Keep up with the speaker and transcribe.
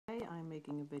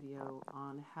making a video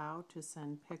on how to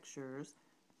send pictures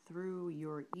through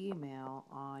your email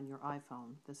on your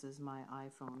iPhone. This is my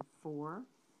iPhone 4,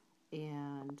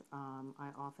 and I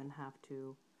often have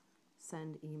to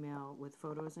send email with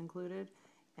photos included,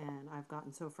 and I've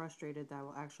gotten so frustrated that I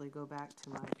will actually go back to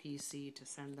my PC to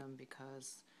send them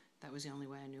because that was the only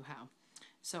way I knew how.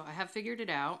 So I have figured it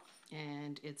out,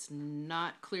 and it's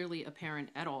not clearly apparent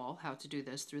at all how to do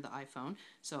this through the iPhone,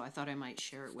 so I thought I might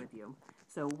share it with you.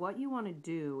 So what you want to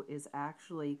do is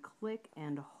actually click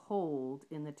and hold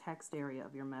in the text area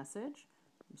of your message.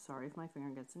 I'm sorry if my finger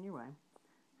gets in your way.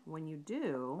 When you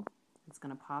do, it's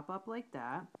going to pop up like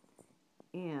that,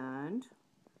 and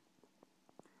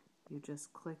you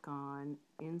just click on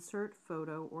Insert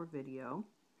Photo or Video.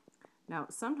 Now,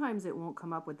 sometimes it won't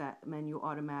come up with that menu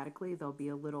automatically. There'll be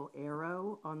a little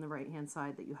arrow on the right-hand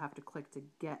side that you have to click to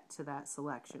get to that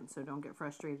selection. So don't get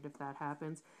frustrated if that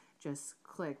happens. Just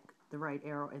click the right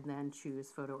arrow and then choose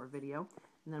photo or video.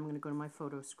 And then I'm going to go to my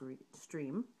photo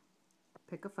stream,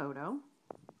 pick a photo,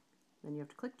 then you have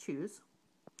to click choose,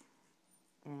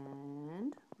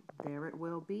 and there it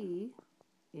will be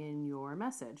in your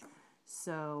message.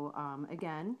 So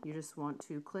again, you just want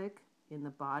to click in the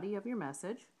body of your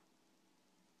message,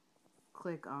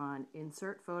 click on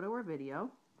Insert Photo or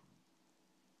Video,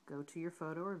 go to your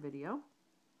photo or video,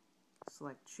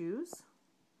 select Choose,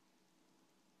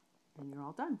 and you're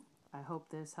all done. I hope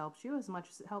this helps you as much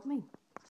as it helped me.